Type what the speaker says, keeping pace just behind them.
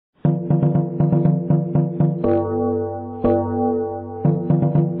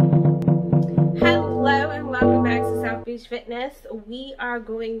fitness. We are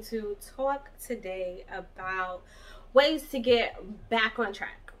going to talk today about ways to get back on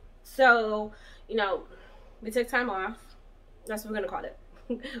track. So, you know, we took time off. That's what we're gonna call it.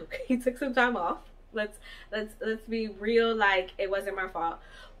 We took some time off. Let's be real, like it wasn't my fault.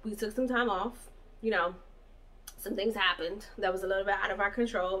 We took some time off. You know, some things happened that was a little bit out of our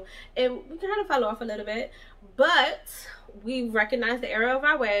control, and we kind of fell off a little bit, but we recognized the error of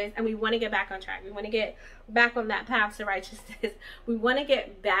our ways, and we want to get back on track. We want to get back on that path to righteousness. We want to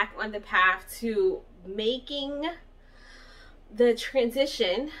get back on the path to making the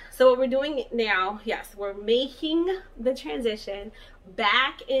transition. So what we're doing now, yes, we're making the transition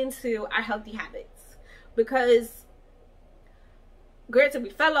back into our healthy habits, because granted, we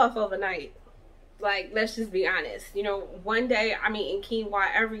fell off overnight. Like, let's just be honest. You know, one day I'm eating quinoa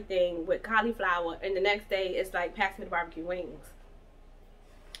everything with cauliflower, and the next day it's like, pass me the barbecue wings.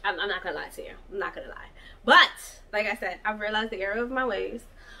 I'm not gonna lie to you. I'm not gonna lie. But like I said, I've realized the error of my ways.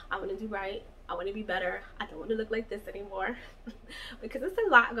 I want to do right. I want to be better. I don't want to look like this anymore because it's a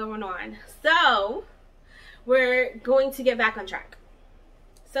lot going on. So we're going to get back on track.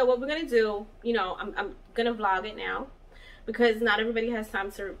 So what we're gonna do, you know, I'm gonna vlog it now, because not everybody has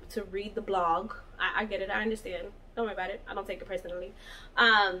time to read the blog. I get it. I understand. Don't worry about it. I don't take it personally.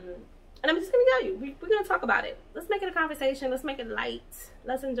 And I'm just going to tell you, we're going to talk about it. Let's make it a conversation. Let's make it light.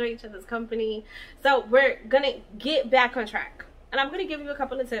 Let's enjoy each other's company. So we're going to get back on track. And I'm going to give you a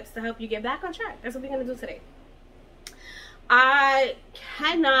couple of tips to help you get back on track. That's what we're going to do today. I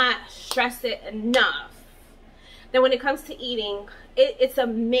cannot stress it enough that when it comes to eating, it's a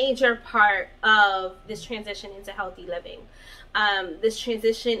major part of this transition into healthy living. This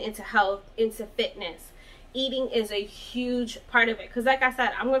transition into health, into fitness. Eating is a huge part of it. Because like I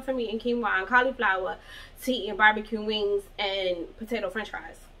said, I went from eating quinoa and cauliflower to eating barbecue wings and potato french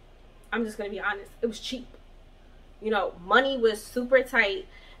fries. I'm just going to be honest. It was cheap. You know, money was super tight,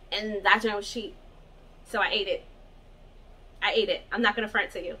 and that joint was cheap. So I ate it. I ate it. I'm not going to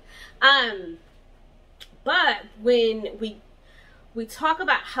front to you. But when we talk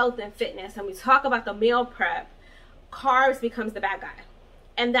about health and fitness, and we talk about the meal prep, carbs becomes the bad guy.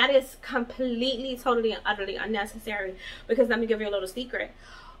 And that is completely, totally, and utterly unnecessary. Because let me give you a little secret.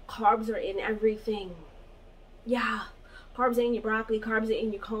 Carbs are in everything. Yeah. Carbs are in your broccoli. Carbs are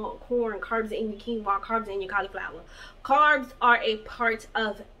in your corn. Carbs are in your quinoa. Carbs are in your cauliflower. Carbs are a part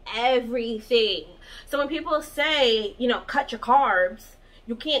of everything. So when people say, you know, cut your carbs,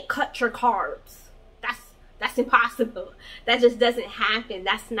 you can't cut your carbs. That's impossible. That just doesn't happen.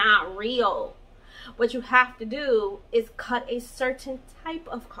 That's not real. What you have to do is cut a certain type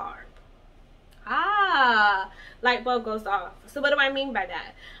of carb. Light bulb goes off. So what do I mean by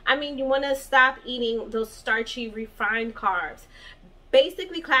that? I mean, you want to stop eating those starchy, refined carbs.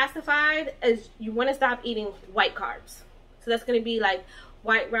 Basically classified as, you want to stop eating white carbs. So that's going to be like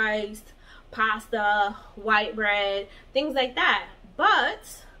white rice, pasta, white bread, things like that.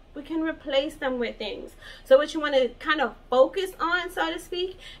 But we can replace them with things. So what you want to kind of focus on, so to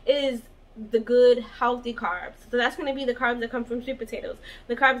speak, is the good, healthy carbs. So that's going to be the carbs that come from sweet potatoes,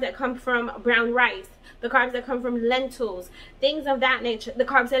 the carbs that come from brown rice, the carbs that come from lentils, things of that nature, the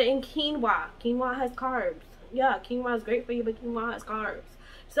carbs that are in quinoa. Quinoa has carbs. Yeah, quinoa is great for you, but quinoa has carbs.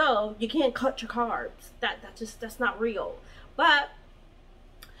 So you can't cut your carbs. That's not real. But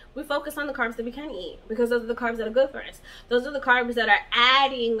we focus on the carbs that we can eat, because those are the carbs that are good for us. Those are the carbs that are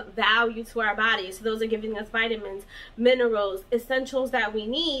adding value to our bodies. So those are giving us vitamins, minerals, essentials that we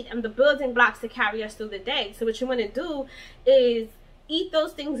need, and the building blocks to carry us through the day. So what you want to do is eat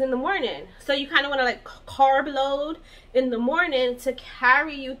those things in the morning. So you kind of want to like carb load in the morning to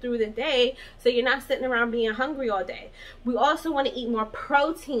carry you through the day, so you're not sitting around being hungry all day. We also want to eat more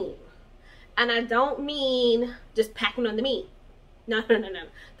protein. And I don't mean just packing on the meat. No.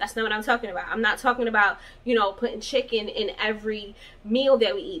 That's not what I'm talking about. I'm not talking about, you know, putting chicken in every meal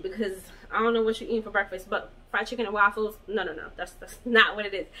that we eat, because I don't know what you're eating for breakfast, but fried chicken and waffles, no. That's not what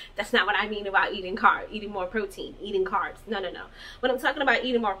it is. That's not what I mean about eating more protein, eating carbs. No. What I'm talking about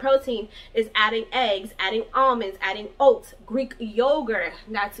eating more protein is adding eggs, adding almonds, adding oats, Greek yogurt.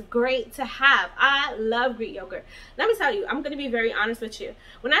 That's great to have. I love Greek yogurt. Let me tell you, I'm going to be very honest with you.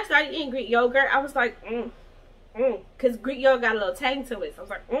 When I started eating Greek yogurt, I was like, because Greek yogurt got a little tang to it. So I was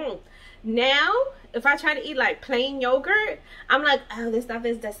like, Now, if I try to eat like plain yogurt, I'm like, oh, this stuff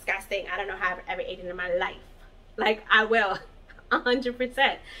is disgusting. I don't know how I've ever eaten in my life. Like, I will,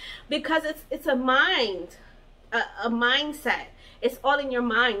 100%. Because it's a mind, a mindset. It's all in your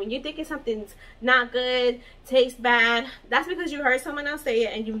mind. When you're thinking something's not good, tastes bad, that's because you heard someone else say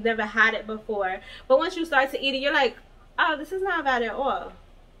it and you've never had it before. But once you start to eat it, you're like, oh, this is not bad at all.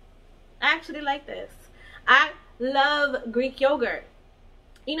 I actually like this. I love Greek yogurt.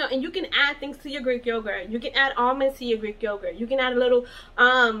 You know, and you can add things to your Greek yogurt. You can add almonds to your Greek yogurt. You can add a little,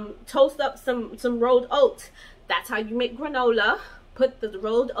 toast up some rolled oats. That's how you make granola. Put the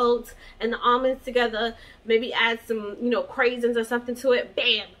rolled oats and the almonds together. Maybe add some, you know, craisins or something to it.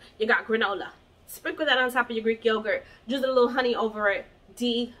 Bam, you got granola. Sprinkle that on top of your Greek yogurt. Just a little honey over it.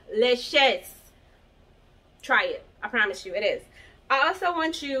 Delicious. Try it. I promise you, it is. I also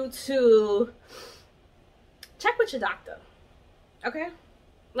want you to check with your doctor. Okay?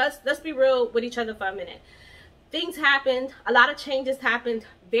 Let's be real with each other for a minute. Things happened. A lot of changes happened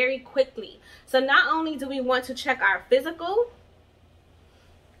very quickly. So not only do we want to check our physical,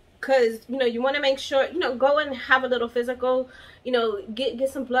 because, you know, you want to make sure, you know, go and have a little physical, you know, get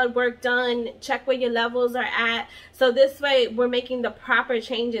some blood work done, check where your levels are at. So this way we're making the proper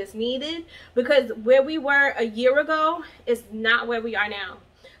changes needed, because where we were a year ago is not where we are now.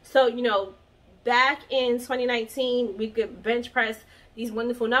 So, you know, back in 2019, we could bench press these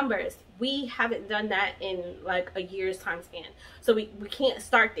wonderful numbers. We haven't done that in like a year's time span. So we can't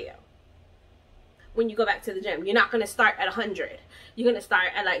start there. When you go back to the gym, you're not going to start at 100. You're going to start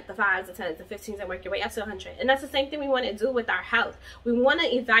at like the 5s, the 10s, the 15s, and work your way up to 100. And that's the same thing we want to do with our health. We want to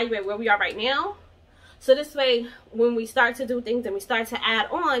evaluate where we are right now. So this way, when we start to do things and we start to add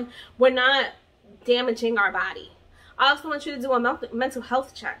on, we're not damaging our body. I also want you to do a mental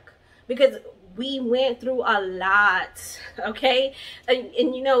health check, because we went through a lot, okay?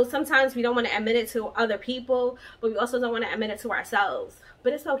 And you know, sometimes we don't want to admit it to other people, but we also don't want to admit it to ourselves.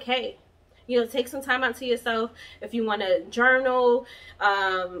 But it's okay. You know, take some time out to yourself. If you want to journal,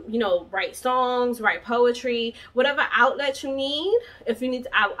 you know, write songs, write poetry, whatever outlet you need. If you need to,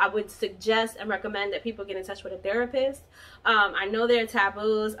 I would suggest and recommend that people get in touch with a therapist. I know there are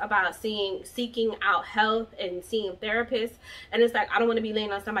taboos about seeking out health and seeing therapists. And it's like, I don't want to be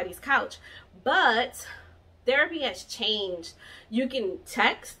laying on somebody's couch. But therapy has changed. You can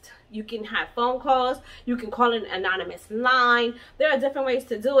text. You can have phone calls. You can call an anonymous line. There are different ways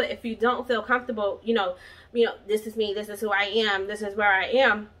to do it. If you don't feel comfortable, you know, this is me. This is who I am. This is where I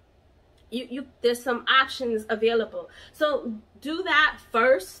am. There's some options available. So do that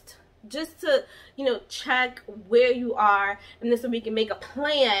first, just to, you know, check where you are, and this way we can make a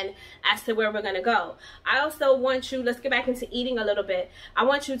plan as to where we're gonna go. I also want you, let's get back into eating a little bit. I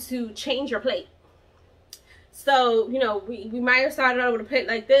want you to change your plate. So, you know, we might have started out with a plate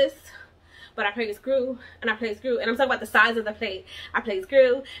like this, but our plate grew, and our plate grew. And I'm talking about the size of the plate. Our plate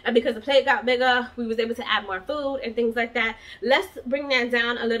grew, and because the plate got bigger, we was able to add more food and things like that. Let's bring that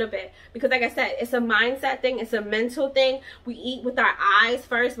down a little bit, because like I said, it's a mindset thing. It's a mental thing. We eat with our eyes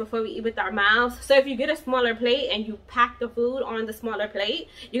first before we eat with our mouths. So if you get a smaller plate and you pack the food on the smaller plate,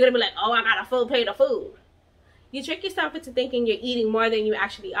 you're going to be like, oh, I got a full plate of food. You trick yourself into thinking you're eating more than you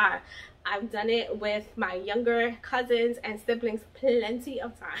actually are. I've done it with my younger cousins and siblings plenty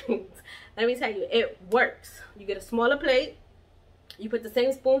of times. Let me tell you, it works. You get a smaller plate, you put the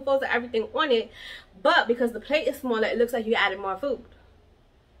same spoonfuls of everything on it, but because the plate is smaller, it looks like you added more food.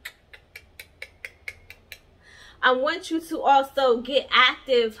 I want you to also get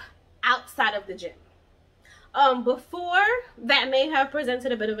active outside of the gym. Before, that may have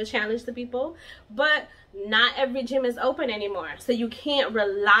presented a bit of a challenge to people, but not every gym is open anymore. So you can't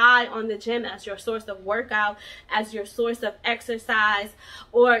rely on the gym as your source of workout, as your source of exercise,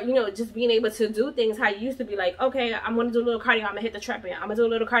 or, you know, just being able to do things how you used to be like, okay, I'm going to do a little cardio, I'm going to hit the treadmill. I'm going to do a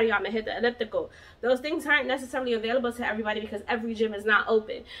little cardio, I'm going to hit the elliptical. Those things aren't necessarily available to everybody, because every gym is not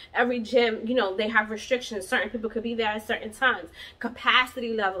open. Every gym, you know, they have restrictions. Certain people could be there at certain times.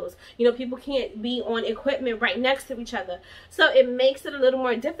 Capacity levels. You know, people can't be on equipment right next to each other. So it makes it a little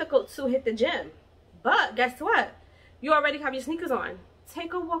more difficult to hit the gym. But guess what? You already have your sneakers on.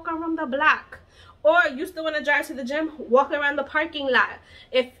 Take a walk around the block. Or you still want to drive to the gym, walk around the parking lot.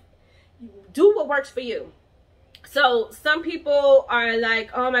 Do what works for you. So some people are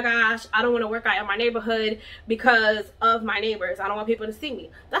like, oh my gosh, I don't want to work out in my neighborhood because of my neighbors. I don't want people to see me.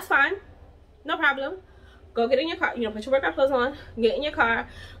 That's fine. No problem. Go get in your car, you know, put your workout clothes on, get in your car,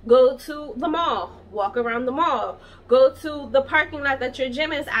 go to the mall, walk around the mall, go to the parking lot that your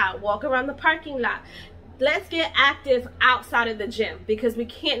gym is at, walk around the parking lot. Let's get active outside of the gym, because we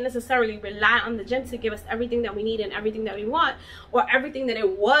can't necessarily rely on the gym to give us everything that we need and everything that we want, or everything that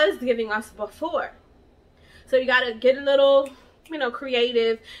it was giving us before. So you got to get a little, you know,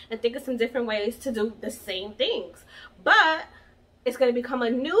 creative and think of some different ways to do the same things. But it's going to become a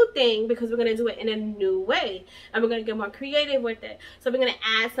new thing, because we're going to do it in a new way, and we're going to get more creative with it. So we're going to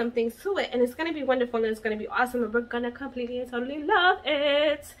add some things to it, and it's going to be wonderful, and it's going to be awesome, and we're going to completely and totally love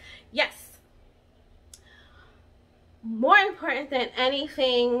it. Yes. More important than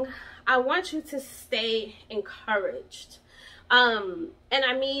anything, I want you to stay encouraged. And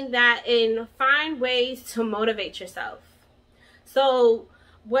I mean that in find ways to motivate yourself. So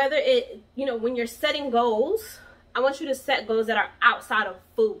whether it, you know, when you're setting goals, I want you to set goals that are outside of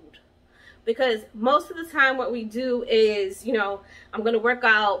food. Because most of the time what we do is, you know, I'm going to work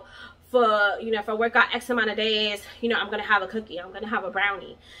out for, you know, if I work out X amount of days, you know, I'm going to have a cookie. I'm going to have a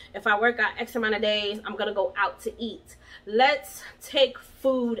brownie. If I work out X amount of days, I'm going to go out to eat. Let's take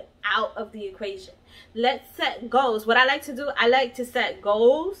food out of the equation. Let's set goals. What I like to do, I like to set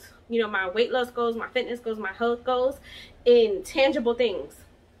goals, you know, my weight loss goals, my fitness goals, my health goals in tangible things.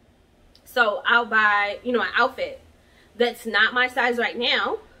 So I'll buy, you know, an outfit that's not my size right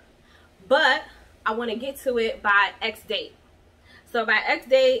now, but I want to get to it by X date. So by X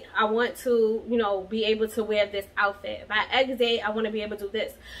date, I want to, you know, be able to wear this outfit. By X date, I want to be able to do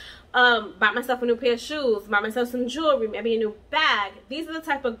this. Buy myself a new pair of shoes, buy myself some jewelry, maybe a new bag. These are the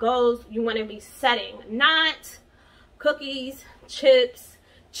type of goals you want to be setting. Not cookies, chips,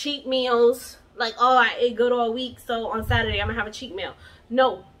 cheat meals. Like, oh, I ate good all week, so on Saturday I'm going to have a cheat meal.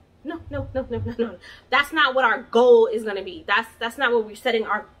 No. No. That's not what our goal is going to be. That's not what we're setting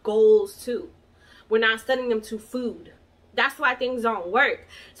our goals to. We're not setting them to food. That's why things don't work.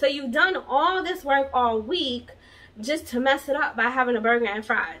 So you've done all this work all week just to mess it up by having a burger and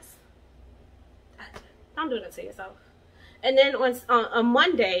fries. Don't do that to yourself. And then on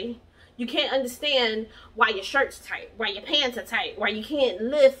Monday, you can't understand why your shirt's tight, why your pants are tight, why you can't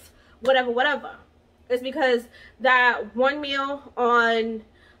lift whatever. It's because that one meal on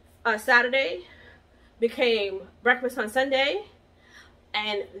Saturday became breakfast on Sunday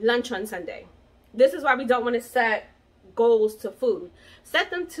and lunch on Sunday. This is why we don't want to set goals to food.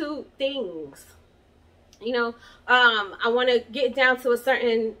 Set them to things. You know, I want to get down to a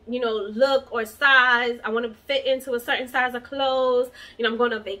certain, you know, look or size. I want to fit into a certain size of clothes. You know, I'm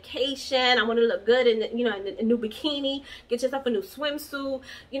going on vacation. I want to look good in, you know, in a new bikini. Get yourself a new swimsuit.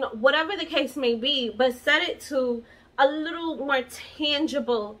 You know, whatever the case may be. But set it to a little more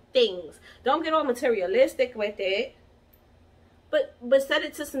tangible things. Don't get all materialistic with it. But set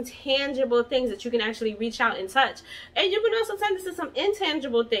it to some tangible things that you can actually reach out and touch. And you can also set it to some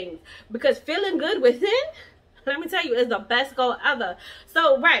intangible things. Because feeling good within, let me tell you, is the best goal ever.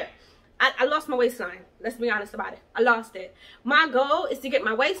 So, right, I lost my waistline. Let's be honest about it. I lost it. My goal is to get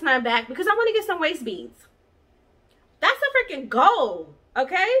my waistline back because I want to get some waist beads. That's a freaking goal,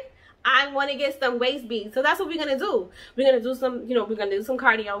 okay? I want to get some waist beads. So that's what we're going to do. We're going to do some, you know, we're going to do some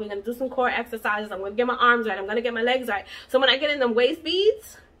cardio. We're going to do some core exercises. I'm going to get my arms right. I'm going to get my legs right. So when I get in them waist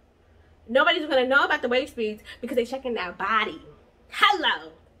beads, nobody's going to know about the waist beads because they're checking their body.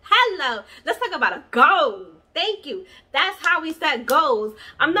 Hello. Let's talk about a goal. Thank you. That's how we set goals.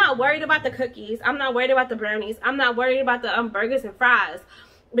 I'm not worried about the cookies. I'm not worried about the brownies. I'm not worried about the burgers and fries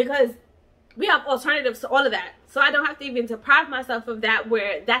because we have alternatives to all of that. So I don't have to even deprive myself of that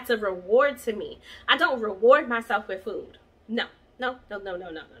where that's a reward to me. I don't reward myself with food. No.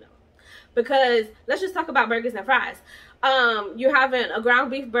 Because let's just talk about burgers and fries. You're having a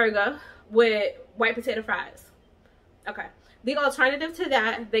ground beef burger with white potato fries. Okay. The alternative to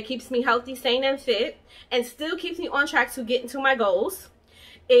that keeps me healthy, sane, and fit, and still keeps me on track to get into my goals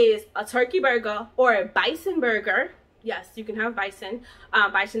is a turkey burger or a bison burger. Yes, you can have bison.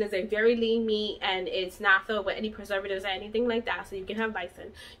 Bison is a very lean meat and it's not filled with any preservatives or anything like that. So you can have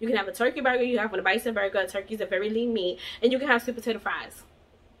bison. You can have a turkey burger. You have a bison burger. Turkey is a very lean meat. And you can have sweet potato fries.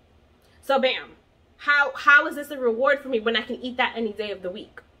 So bam. How is this a reward for me when I can eat that any day of the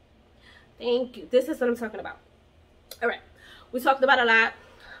week? Thank you. This is what I'm talking about. All right. We talked about a lot.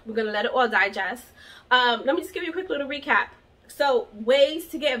 We're going to let it all digest. Let me just give you a quick little recap. So ways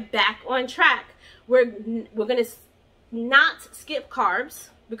to get back on track. We're going to not skip carbs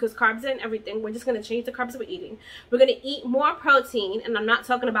because carbs are in everything. We're just going to change the carbs we're eating. We're going to eat more protein, and I'm not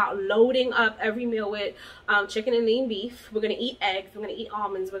talking about loading up every meal with chicken and lean beef. We're going to eat eggs. We're going to eat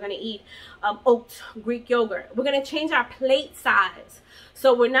almonds. We're going to eat oat Greek yogurt. We're going to change our plate size.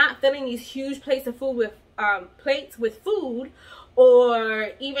 So we're not filling these huge plates of food with plates with food,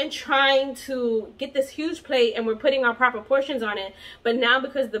 or even trying to get this huge plate and we're putting our proper portions on it, but now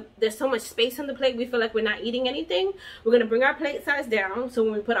because there's so much space on the plate, we feel like we're not eating anything. We're going to bring our plate size down, so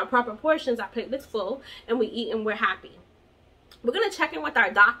when we put our proper portions, our plate looks full and we eat and we're happy. We're going to check in with our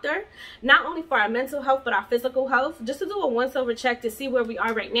doctor, not only for our mental health but our physical health, just to do a once-over check to see where we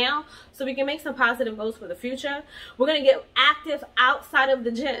are right now so we can make some positive goals for the future. We're going to get active outside of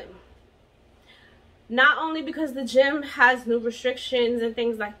the gym. Not only because the gym has new restrictions and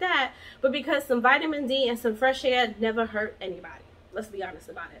things like that, but because some vitamin D and some fresh air never hurt anybody. Let's be honest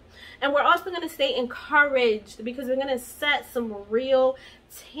about it. And we're also going to stay encouraged because we're going to set some real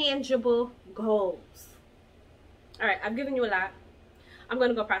tangible goals. All right, I've given you a lot. I'm going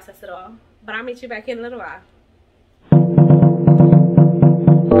to go process it all, but I'll meet you back in a little while.